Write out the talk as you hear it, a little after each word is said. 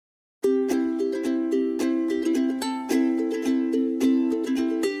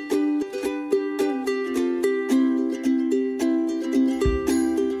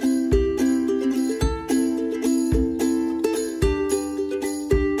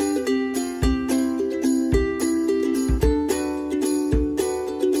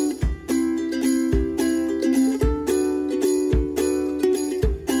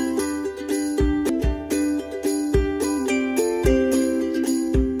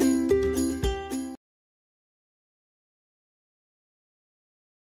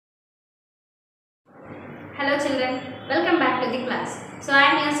Hello children, welcome back to the class. So I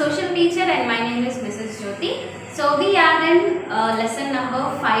am your social teacher and my name is Mrs. Jyoti. So we are in lesson number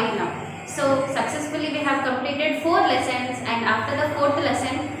 5 now. So successfully we have completed 4 lessons and after the 4th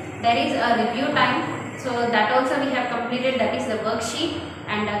lesson there is a review time. So that also we have completed, that is the worksheet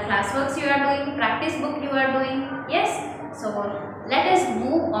and classworks you are doing, practice book you are doing. Yes. So let us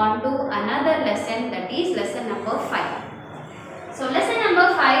move on to another lesson, that is lesson number 5. So lesson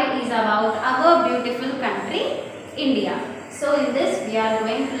number 5 is about our beautiful country, India. So in this we are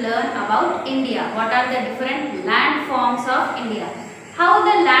going to learn about India. What are the different land forms of India? How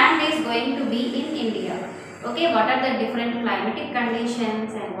the land is going to be in India. Okay, what are the different climatic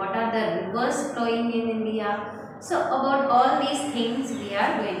conditions and what are the rivers flowing in India. So about all these things we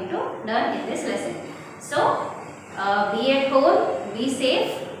are going to learn in this lesson. So be at home, be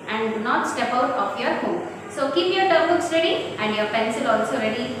safe and do not step out of your home. So keep your term books ready and your pencil also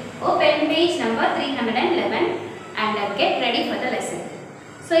ready. Open page number 311 and get ready for the lesson.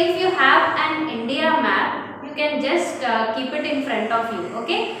 So if you have an India map, you can just keep it in front of you.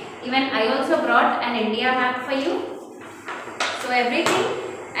 Okay. Even I also brought an India map for you. So everything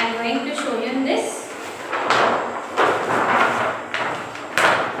I am going to show you in this.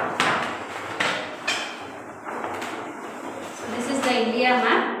 So this is the India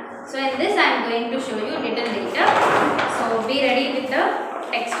map. So in this I am going to show you little later. So be ready with the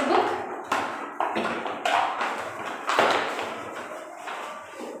textbook.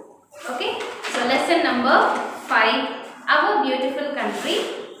 Okay. So lesson number 5, our beautiful country,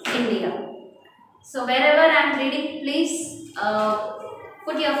 India. So wherever I am reading, please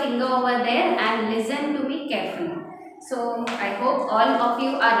put your finger over there and listen to me carefully. So I hope all of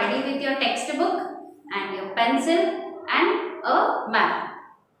you are ready with your textbook and your pencil and a map.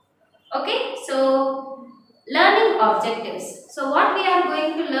 Okay, so learning objectives. So what we are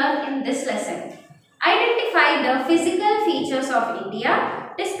going to learn in this lesson? Identify the physical features of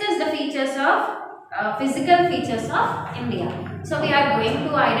India. Discuss the features of physical features of India. So we are going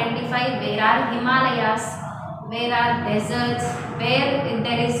to identify where are Himalayas, where are deserts, where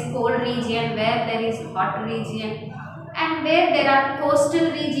there is cold region, where there is hot region, and where there are coastal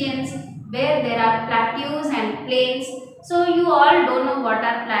regions, where there are plateaus and plains. So you all don't know what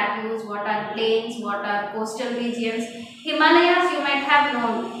are plateaus, what are plains, what are coastal regions. Himalayas you might have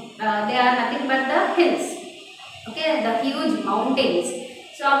known, they are nothing but the hills, okay, the huge mountains.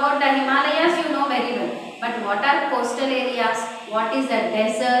 So about the Himalayas you know very well, but what are coastal areas, what is the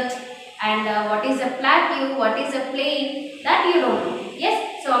desert and what is a plateau, what is a plain, that you don't know.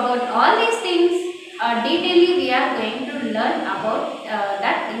 Yes, so about all these things detailedly we are going to learn about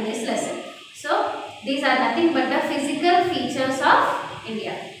that in this lesson. So these are nothing but the physical features of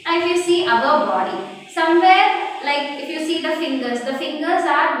India. Now if you see our body, somewhere like if you see the fingers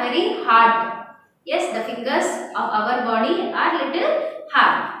are very hard. Yes, the fingers of our body are little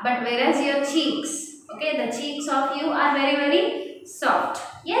hard, but whereas your cheeks, okay, the cheeks of you are very soft.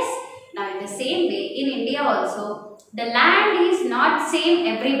 Yes. Now in the same way in India also, the land is not same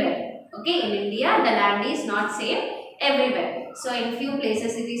everywhere. Okay, in India the land is not same everywhere. So in few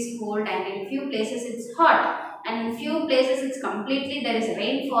places it is cold and in few places it's hot and in few places it's completely there is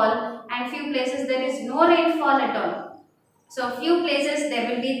rainfall and few places there is no rainfall at all. So few places there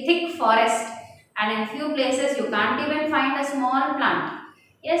will be thick forest and in few places you can't even find a small plant.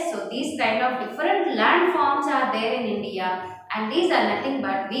 Yes, so these kind of different land forms are there in India and these are nothing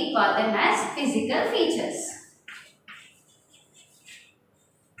but we call them as physical features.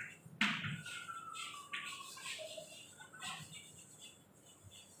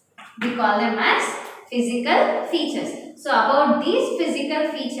 We call them as physical features. So about these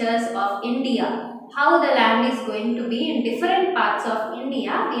physical features of India, how the land is going to be in different parts of India,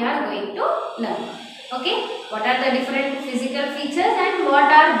 we are going to learn. Okay, what are the different physical features and what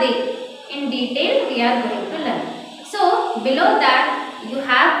are they? In detail we are going to learn. So below that you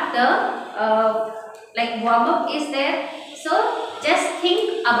have the like warm up is there. So just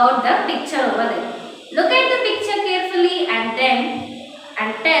think about the picture over there. Look at the picture carefully and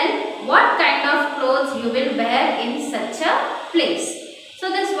tell what kind of clothes you will wear in such a place.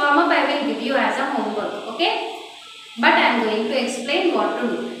 So this warm up I will give you as a homework, okay? But I am going to explain what to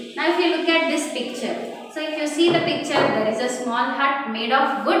do. Now if you look at this picture, so if you see the picture, there is a small hut made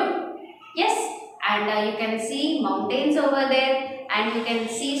of wood. Yes, and you can see mountains over there and you can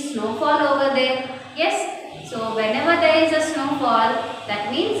see snowfall over there. Yes, so whenever there is a snowfall,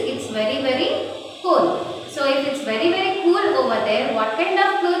 that means it's very cold. So if it's very cool over there, what kind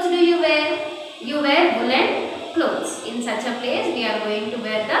of clothes do you wear? You wear woolen clothes. In such a place, we are going to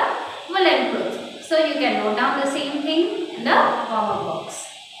wear the woolen clothes. So you can note down the same thing in the warm-up box.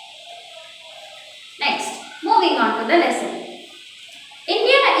 Next, Moving on to the lesson.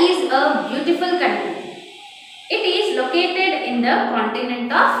 India is a beautiful country. It is located in the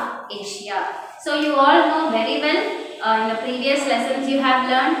continent of Asia. So you all know very well, in the previous lessons you have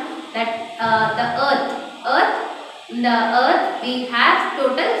learned that in the earth we have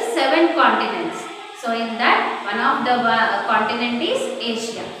total 7 continents. So in that, one of the continent is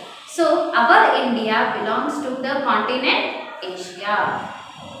Asia. So our India belongs to the continent Asia.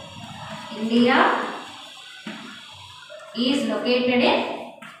 India is located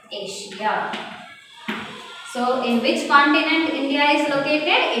in Asia. So in which continent India is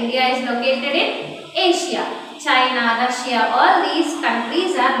located? India is located in Asia. China, Russia, all these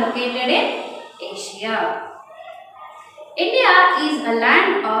countries are located in Asia. India is a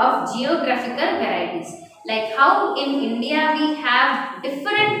land of geographical varieties. Like how in India we have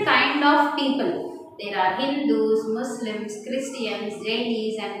different kind of people. There are Hindus, Muslims, Christians,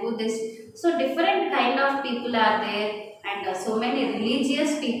 Jainis and Buddhists. So different kind of people are there, and so many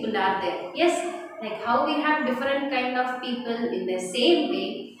religious people are there. Yes, like how we have different kind of people, in the same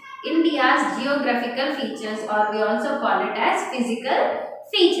way India's geographical features, or we also call it as physical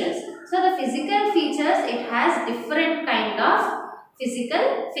features. So the physical features, it has different kind of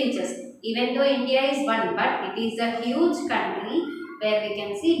physical features. Even though India is one, but it is a huge country where we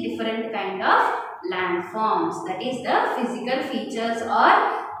can see different kind of landforms. That is the physical features, or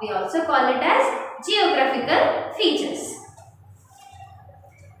we also call it as geographical features.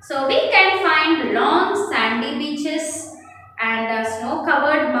 So we can find long sandy beaches and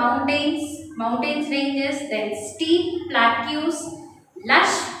snow-covered mountains ranges, then steep plateaus,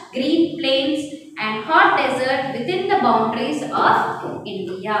 lush green plains and hot desert within the boundaries of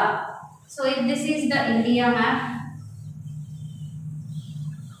India. So if this is the India map.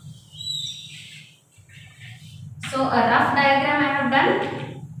 So a rough diagram I have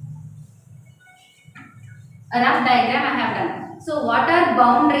done. So what are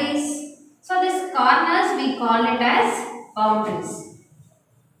boundaries? So these corners we call it as boundaries.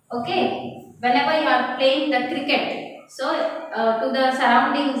 Okay. Whenever you are playing the cricket, so to the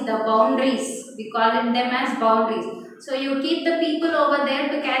surroundings, the boundaries, we call them as boundaries. So you keep the people over there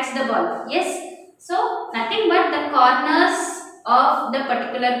to catch the ball. Yes. So nothing but the corners of the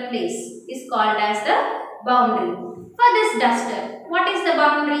particular place is called as the boundary. For this duster, what is the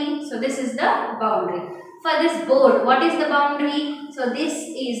boundary? So this is the boundary. For this board, what is the boundary? So this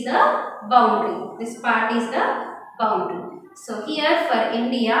is the boundary. This part is the boundary. So here for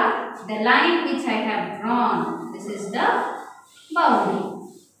India, the line which I have drawn, this is the boundary.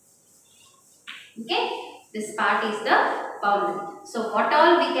 Okay, this part is the boundary. So what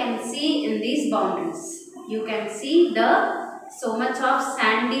all we can see in these boundaries? You can see so much of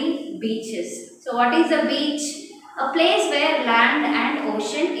sandy beaches. So what is a beach? A place where land and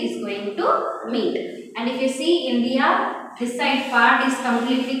ocean is going to meet. And if you see India, this side part is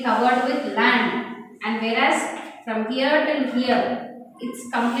completely covered with land, and whereas from here till here,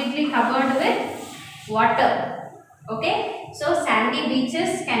 it's completely covered with water. Okay, so sandy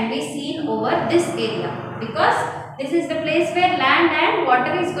beaches can be seen over this area, because this is the place where land and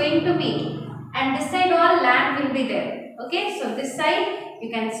water is going to meet, and this side all land will be there. Okay, so this side you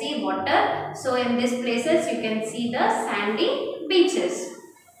can see water. So in these places you can see the sandy beaches.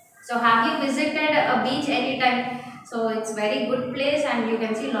 So have you visited a beach anytime? So it's very good place, and you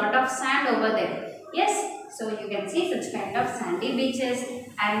can see lot of sand over there. Yes. So you can see such kind of sandy beaches,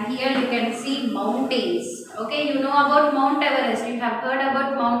 and here you can see mountains. Okay, you know about Mount Everest. You have heard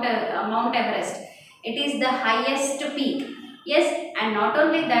about Mount Everest. It is the highest peak. Yes, and not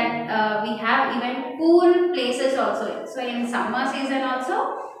only that, we have even cool places also. So in summer season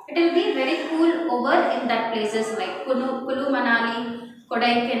also, it will be very cool over in that places like Kulu Manali,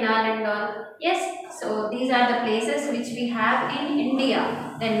 Kodaikanal and all. Yes, so these are the places which we have in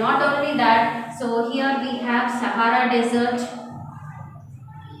India. Then not only that, so here we have Sahara Desert.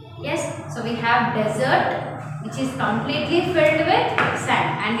 Yes, so we have desert which is completely filled with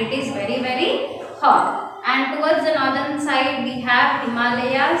sand, and it is very, very hot. And towards the northern side we have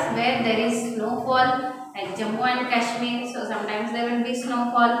Himalayas, where there is snowfall, like Jammu and Kashmir. So sometimes there will be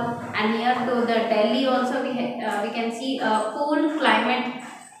snowfall, and near to the Delhi also we can see a cool climate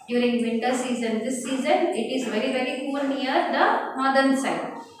during winter season. This season it is very, very cool near the northern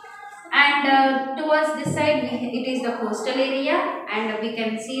side. And towards this side it is the coastal area, and we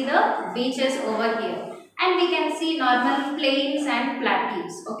can see the beaches over here. And we can see normal plains and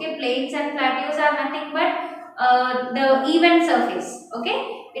plateaus. Okay, plains and plateaus are nothing but the even surface.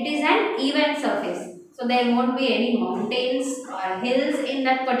 Okay, it is an even surface. So there won't be any mountains or hills in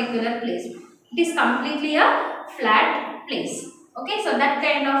that particular place. It is completely a flat place. Okay, so that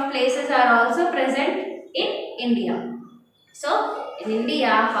kind of places are also present in India. So in India,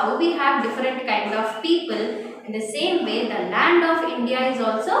 how we have different kind of people, in the same way the land of India is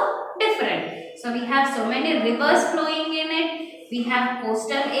also different. So we have so many rivers flowing in it, we have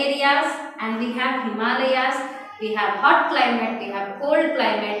coastal areas and we have Himalayas, we have hot climate, we have cold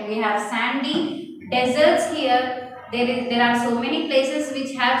climate, we have sandy deserts here. There are so many places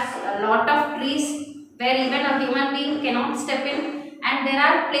which have a lot of trees where even a human being cannot step in, and there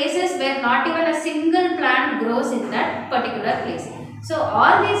are places where not even a single plant grows in that particular place. So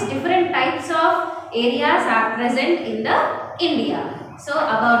all these different types of areas are present in the India. So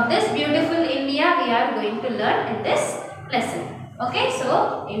about this beautiful India we are going to learn in this lesson. Okay,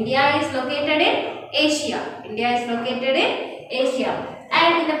 so India is located in Asia. India is located in Asia.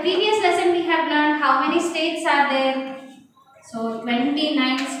 And in the previous lesson we have learned how many states are there. So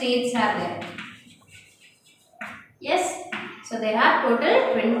 29 states are there. Yes. So there are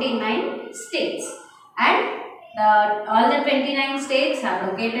total 29 states, and all the 29 states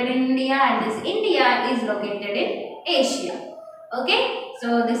are located in India, and this India is located in Asia. Okay.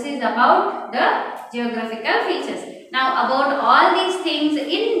 So this is about the geographical features. Now about all these things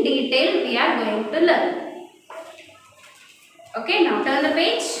in detail we are going to learn. Okay. Now turn the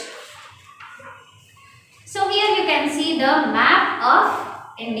page. So here you can see the map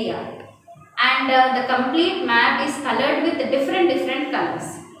of India. And the complete map is colored with different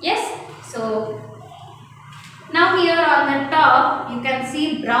colors. Yes. So now here on the top you can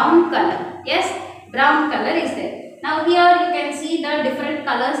see brown color. Yes, brown color is there. Now here you can see the different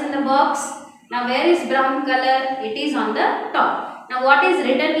colors in the box. Now where is brown color? It is on the top. Now what is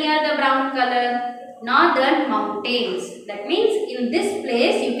written here, the brown color? Northern mountains. That means in this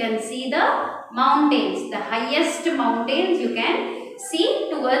place you can see the mountains, the highest mountains you can see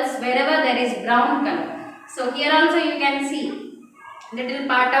towards wherever there is brown color. So here also you can see little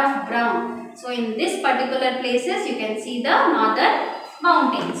part of brown. So in this particular places you can see the northern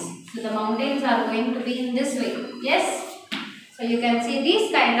mountains. So the mountains are going to be in this way. Yes. So you can see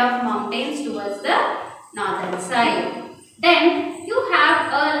these kind of mountains towards the northern side. Then you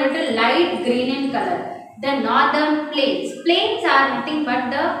have a little light green in color. The northern plains. Plains are nothing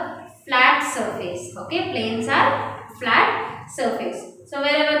but the flat surface. Okay, plains are flat surface. So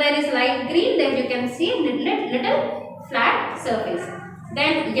wherever there is light green, then you can see little flat surface.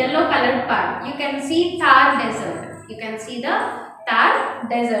 Then yellow colored part, you can see Thar desert. You can see the Thar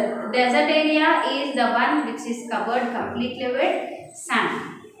desert. Desert area is the one which is covered completely with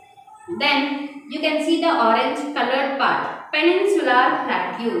sand. Then you can see the orange colored part, peninsular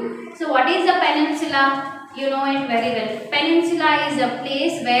plateau. So what is the peninsula? You know it very well. Peninsula is a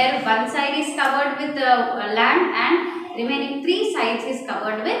place where one side is covered with land and remaining three sides is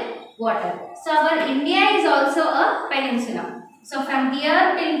covered with water. So our India is also a peninsula. So from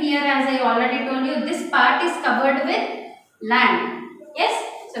here till here, as I already told you, this part is covered with land. Yes.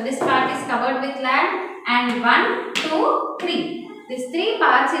 So this part is covered with land, and 1, 2, 3. These three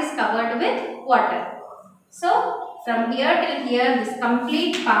parts is covered with water. So from here till here, this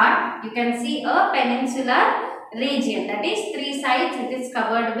complete part, you can see a peninsular region. That is, three sides it is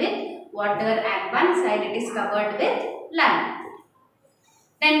covered with water and one side it is covered with land.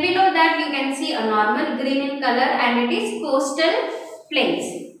 Then below that you can see a normal green in color, and it is coastal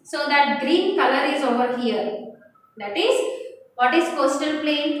plains. So that green color is over here. That is, what is coastal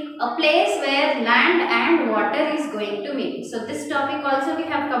plain? A place where land and water is going to meet. So this topic also we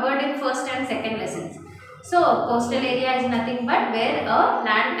have covered in first and second lessons. So coastal area is nothing but where a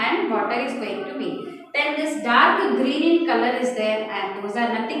land and water is going to meet. Then this dark green in color is there, and those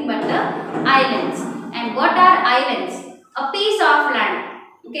are nothing but the islands. And what are islands? A piece of land.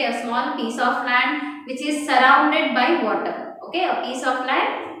 Okay, a small piece of land which is surrounded by water. Okay, a piece of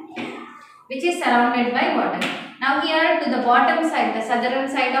land which is surrounded by water. Now here to the bottom side, the southern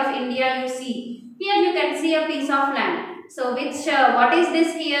side of India, you see. Here you can see a piece of land. So what is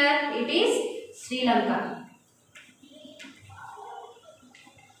this here? It is Sri Lanka.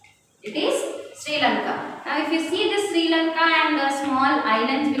 It is Sri Lanka. Now if you see the Sri Lanka and the small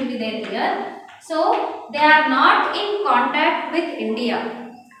islands will be there here. So they are not in contact with India.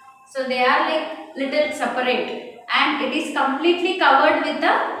 So they are like little separate, and it is completely covered with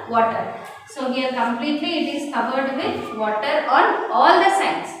the water. So here completely it is covered with water on all the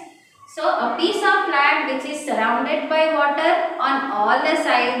sides. So a piece of land which is surrounded by water on all the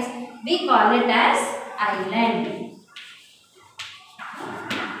sides, we call it as island.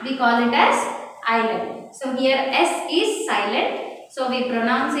 We call it as island. So here S is silent. So we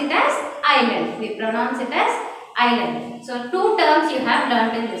pronounce it as island. We pronounce it as island. So two terms you have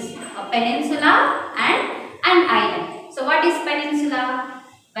learnt in this. A peninsula and an island. So what is peninsula?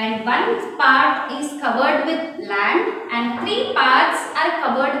 When one part is covered with land and three parts are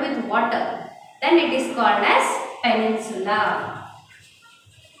covered with water, then it is called as peninsula.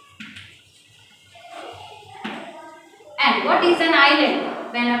 And what is an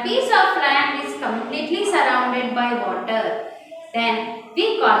island? When a piece of land is completely surrounded by water, then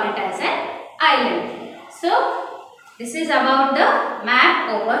we call it as an island. So, this is about the map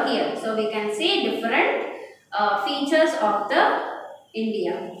over here. So, we can see different features of the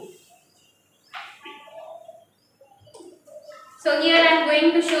India. So, here I am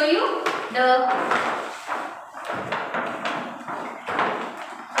going to show you the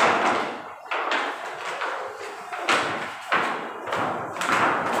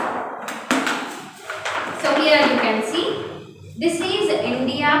this is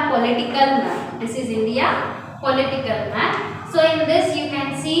India political map. This is India political map. So in this you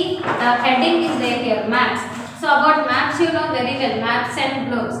can see the heading is there here, maps. So about maps you know very well, maps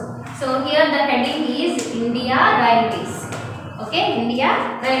and globes. So here the heading is India Railways. Okay,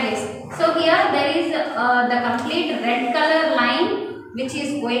 India Railways. So here there is the complete red color line which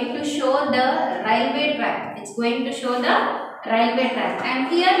is going to show the railway track. It's going to show the railway track. And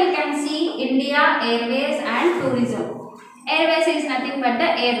here you can see India Airways and Tourism. Airways is nothing but the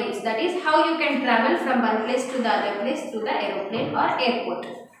air routes. That is how you can travel from one place to the other place through the aeroplane or airport.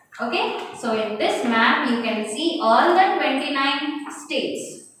 Okay. So in this map you can see all the 29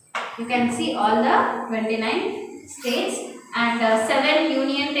 states. You can see all the 29 states and 7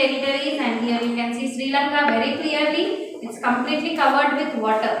 union territories, and here you can see Sri Lanka very clearly. It's completely covered with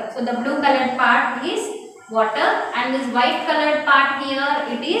water. So the blue colored part is water and this white colored part here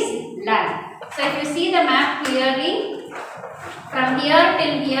it is land. So if you see the map clearly, from here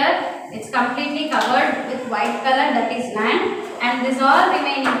till here, it's completely covered with white color, that is land, and this all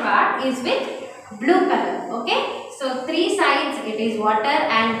remaining part is with blue color. Okay, so three sides it is water,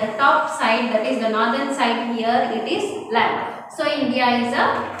 and the top side, that is the northern side here, it is land. So India is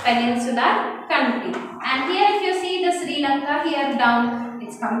a peninsular country, and here if you see the Sri Lanka here down,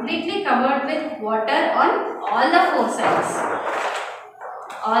 it's completely covered with water on all the four sides.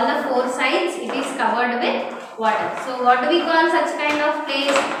 All the four sides it is covered with water. So what do we call such kind of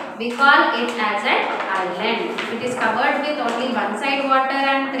place? We call it as an island. It is covered with only one side water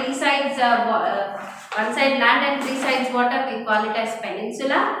and three sides one side land and three sides water, we call it as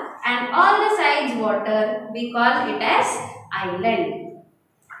peninsula, and all the sides water we call it as island.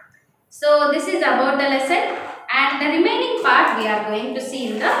 So this is about the lesson, and the remaining part we are going to see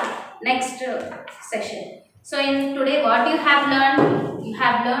in the next session. So in today what you have learned? You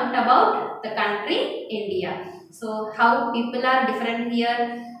have learned about the country India. So how people are different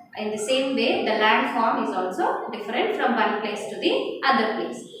here. In the same way the land form is also different from one place to the other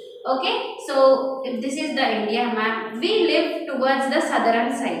place. Okay. So if this is the India map, we live towards the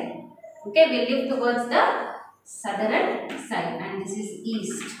southern side. Okay. We live towards the southern side, and this is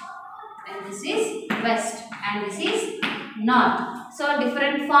east, and this is west, and this is north. So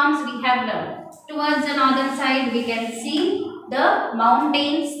different forms we have learned. Towards the northern side we can see the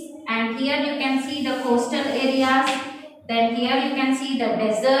mountains, and here you can see the coastal areas, then here you can see the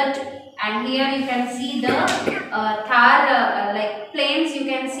desert, and here you can see the thar like plains you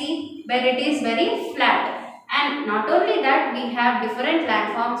can see where it is very flat. And not only that, we have different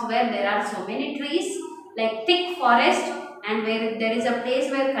landforms where there are so many trees like thick forest, and where there is a place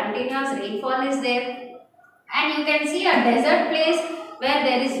where continuous rainfall is there, and you can see a desert place where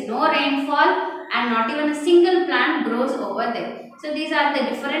there is no rainfall and not even a single plant grows over there. So these are the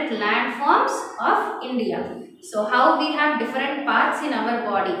different landforms of India. So how we have different parts in our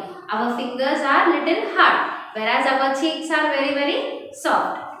body. Our fingers are little hard, whereas our cheeks are very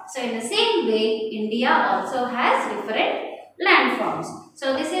soft. So in the same way, India also has different landforms.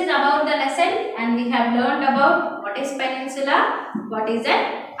 So this is about the lesson, and we have learned about what is peninsula, what is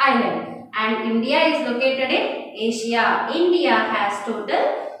an island. And India is located in Asia. India has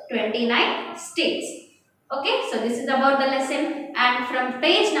total 29 states. Okay, so this is about the lesson, and from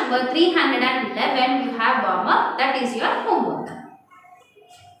page number 311 you have warm-up, that is your homework.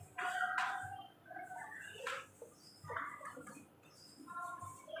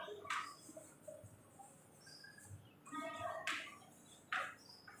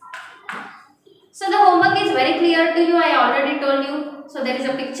 So the homework is very clear to you, I already told you. So there is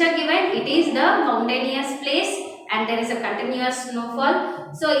a picture given, it is the mountainous place and there is a continuous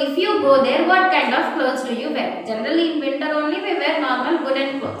snowfall. So if you go there, what kind of clothes do you wear? Generally in winter only we wear normal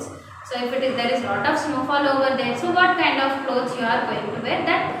woolen clothes. So if there is lot of snowfall over there, so what kind of clothes you are going to wear,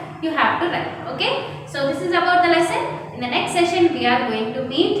 that you have to write. Okay. So this is about the lesson. In the next session we are going to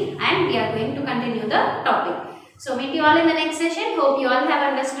meet and we are going to continue the topic. So meet you all in the next session. Hope you all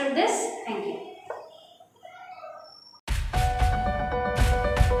have understood this. Thank you.